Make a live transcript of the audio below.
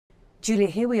Julia,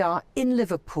 here we are in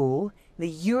Liverpool,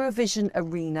 the Eurovision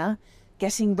arena,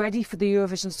 getting ready for the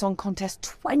Eurovision Song Contest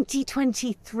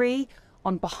 2023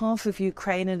 on behalf of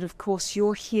Ukraine. And of course,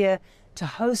 you're here to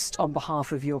host on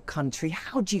behalf of your country.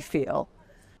 How do you feel?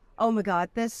 Oh my God,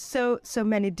 there's so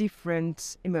many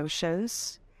different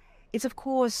emotions. It's of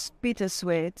course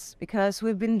bittersweet because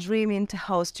we've been dreaming to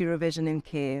host Eurovision in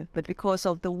Kiev, but because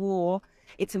of the war,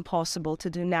 it's impossible to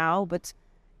do now. But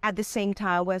at the same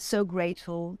time, we're so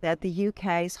grateful that the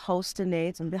UK is hosting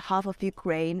it on behalf of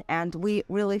Ukraine, and we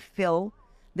really feel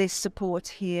this support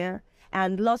here.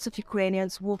 And lots of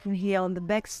Ukrainians walking here on the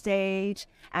backstage,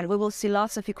 and we will see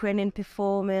lots of Ukrainian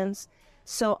performance.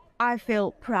 So I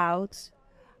feel proud.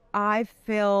 I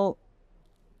feel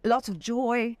lots of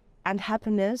joy and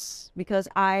happiness because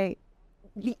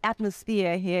the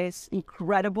atmosphere here is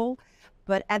incredible,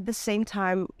 but at the same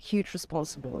time, huge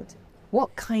responsibility.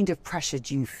 What kind of pressure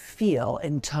do you feel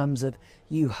in terms of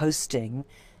you hosting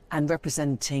and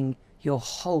representing your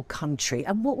whole country?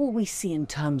 And what will we see in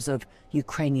terms of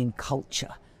Ukrainian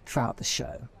culture throughout the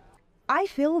show? I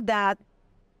feel that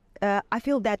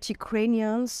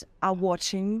Ukrainians are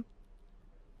watching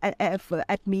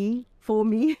at me, for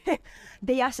me.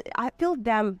 I feel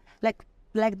them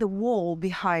like the wall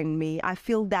behind me. I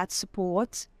feel that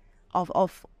support of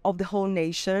the whole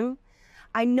nation.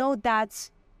 I know that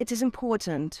it is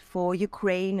important for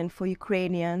Ukraine and for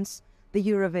Ukrainians, the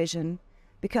Eurovision,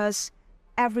 because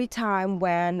every time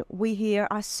when we hear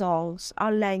our songs,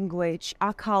 our language,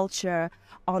 our culture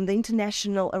on the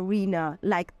international arena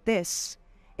like this,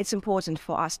 it's important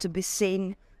for us to be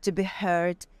seen, to be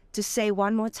heard, to say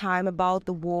one more time about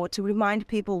the war, to remind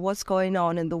people what's going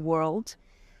on in the world,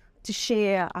 to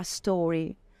share our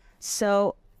story.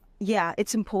 So yeah,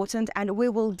 it's important, and we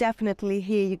will definitely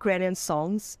hear Ukrainian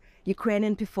songs,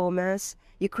 Ukrainian performers,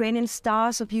 Ukrainian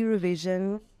stars of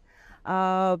Eurovision,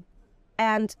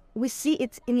 and we see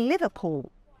it in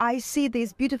Liverpool. I see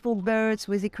these beautiful birds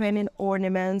with Ukrainian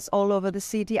ornaments all over the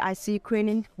city. I see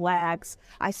Ukrainian flags.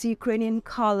 I see Ukrainian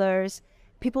colors.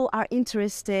 People are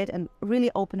interested and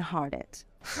really open-hearted.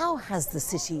 How has the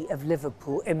city of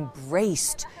Liverpool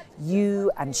embraced you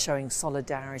and showing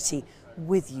solidarity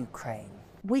with Ukraine?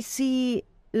 We see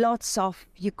lots of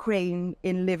Ukraine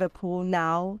in Liverpool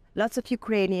now, lots of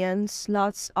Ukrainians,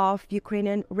 lots of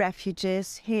Ukrainian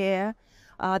refugees here.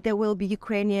 There will be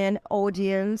Ukrainian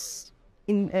audience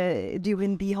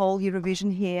during the whole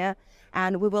Eurovision here,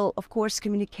 and we will, of course,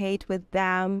 communicate with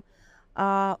them.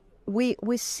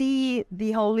 We see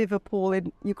the whole Liverpool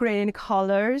in Ukrainian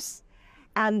colors,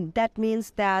 and that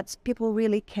means that people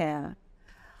really care.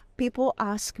 People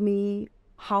ask me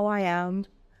how I am,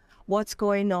 what's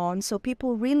going on. So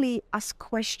people really ask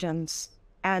questions,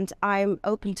 and I'm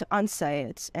open to answer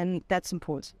it, and that's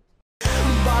important.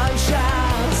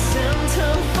 Bombshells into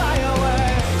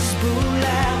fireworks,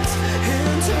 bullets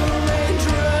into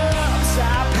raindrops.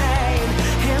 I pain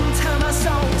into my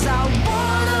songs. I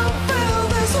wanna fill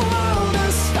this world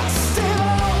as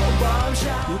festival.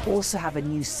 Bombshells. You also have a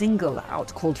new single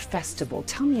out called Festival.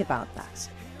 Tell me about that.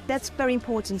 That's a very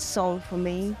important song for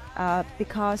me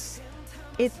because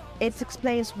it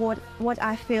explains what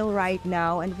I feel right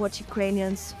now and what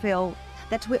Ukrainians feel,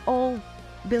 that we all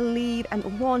believe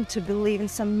and want to believe in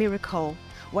some miracle,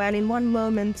 when in one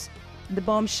moment the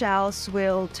bombshells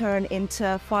will turn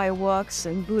into fireworks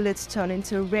and bullets turn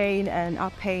into rain and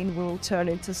our pain will turn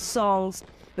into songs,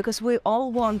 because we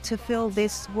all want to fill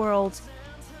this world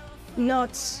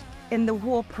not in the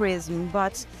war prism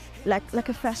but like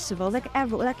a festival,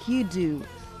 like you do.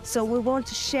 So we want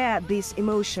to share these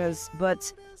emotions,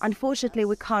 but unfortunately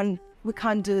we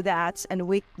can't do that, and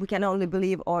we can only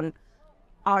believe on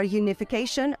our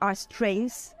unification, our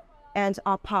strength, and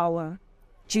our power.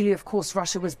 Julia, of course,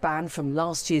 Russia was banned from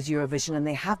last year's Eurovision, and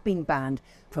they have been banned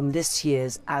from this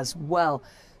year's as well.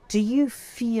 Do you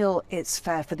feel it's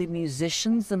fair for the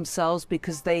musicians themselves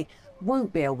because they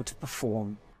won't be able to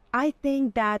perform? I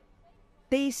think that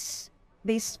this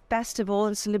festival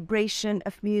and celebration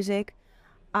of music,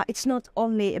 it's not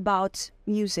only about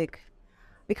music,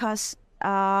 because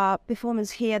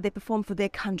performers here, they perform for their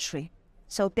country.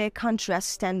 So their country is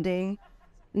standing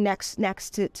next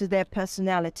to their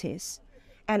personalities.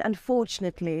 And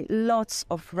unfortunately, lots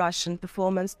of Russian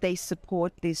performers, they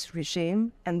support this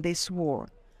regime and this war.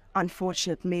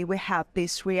 Unfortunately, we have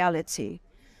this reality.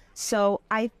 So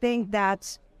I think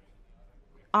that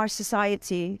our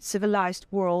society, civilized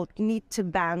world, need to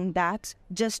ban that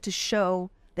just to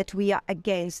show that we are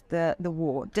against the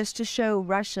war, just to show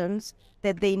Russians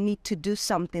that they need to do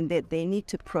something, that they need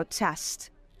to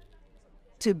protest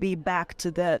to be back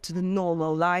to the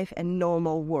normal life and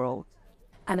normal world.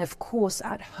 And of course,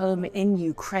 at home in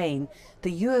Ukraine,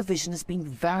 the Eurovision has been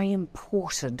very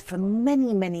important for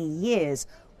many, many years.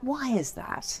 Why is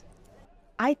that?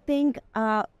 I think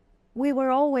we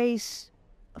were always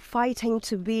fighting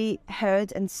to be heard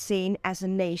and seen as a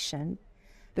nation,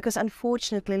 because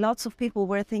unfortunately lots of people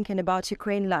were thinking about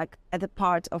Ukraine like as a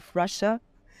part of Russia.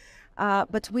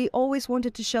 But we always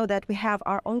wanted to show that we have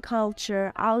our own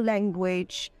culture, our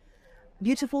language,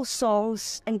 beautiful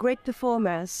songs and great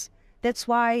performers. That's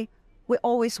why we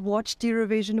always watched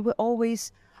Eurovision. We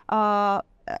always,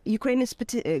 Ukrainians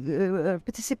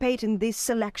participate in this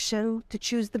selection to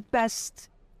choose the best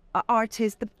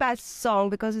artist, the best song,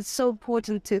 because it's so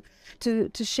important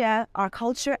to share our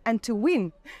culture and to win.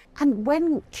 And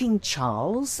when King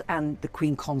Charles and the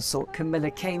Queen Consort Camilla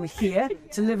came here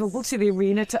to Liverpool, to the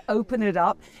arena, to open it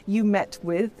up, you met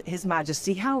with His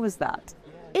Majesty. How was that?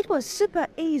 It was super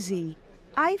easy.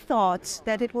 I thought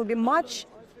that it would be much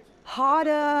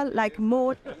harder, like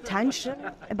more tension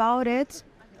about it.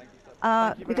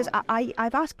 Because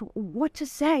I've asked what to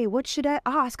say, what should I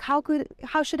ask, how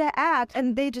should I act,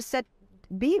 and they just said,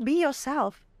 be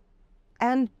yourself,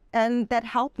 and that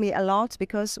helped me a lot,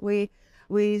 because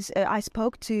I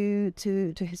spoke to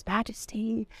His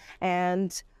Majesty, and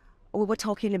we were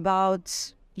talking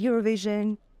about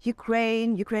Eurovision,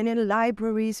 Ukrainian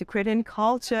libraries, Ukrainian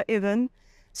culture even.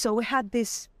 So we had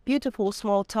this beautiful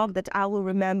small talk that I will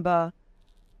remember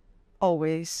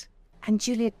always. And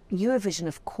Julia, Eurovision,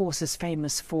 of course, is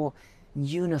famous for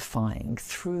unifying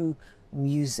through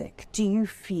music. Do you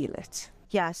feel it?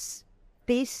 Yes.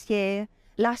 This year,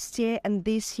 last year and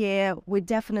this year, we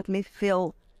definitely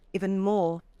feel even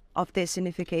more of this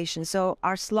unification. So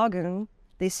our slogan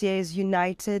this year is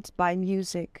United by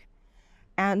Music.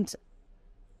 And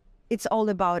it's all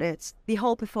about it. The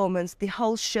whole performance, the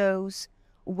whole shows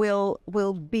will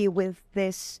be with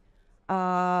this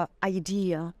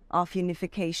idea of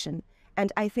unification.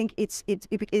 And I think it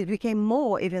became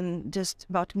more even just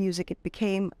about music. It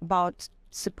became about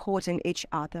supporting each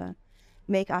other,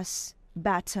 make us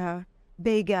better,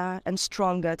 bigger and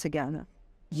stronger together.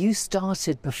 You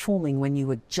started performing when you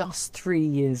were just 3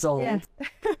 years old. Yeah.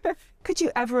 Could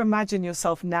you ever imagine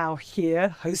yourself now here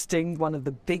hosting one of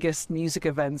the biggest music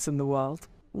events in the world?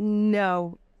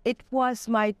 No, it was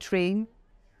my dream.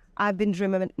 I've been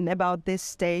dreaming about this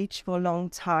stage for a long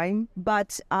time,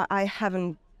 but I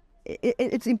haven't.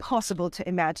 It's impossible to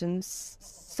imagine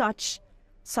such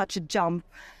a jump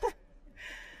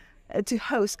to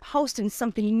hosting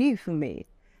something new for me.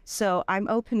 So I'm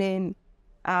opening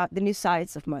the new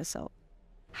sides of myself.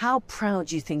 How proud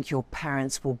do you think your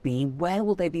parents will be? Where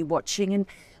will they be watching? And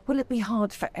will it be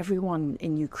hard for everyone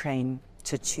in Ukraine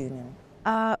to tune in?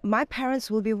 My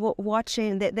parents will be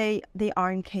watching. They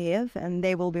are in Kiev, and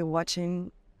they will be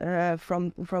watching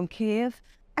from Kiev.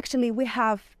 Actually, we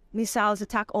have missiles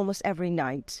attack almost every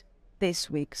night this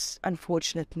week,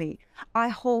 unfortunately. I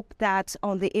hope that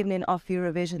on the evening of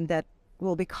Eurovision that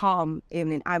will be calm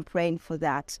evening. I'm praying for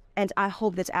that. And I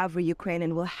hope that every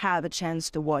Ukrainian will have a chance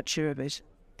to watch Eurovision,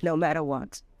 no matter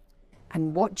what.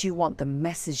 And what do you want the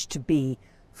message to be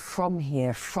from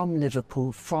here, from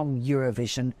Liverpool, from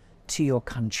Eurovision to your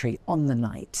country on the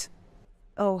night?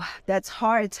 Oh, that's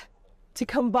hard to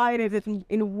combine it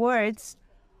in words.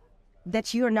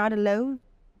 That you are not alone,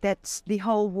 that the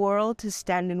whole world is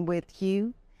standing with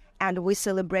you, and we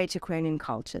celebrate Ukrainian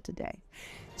culture today.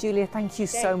 Julia, thank you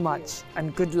so much,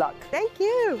 and good luck. Thank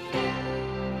you.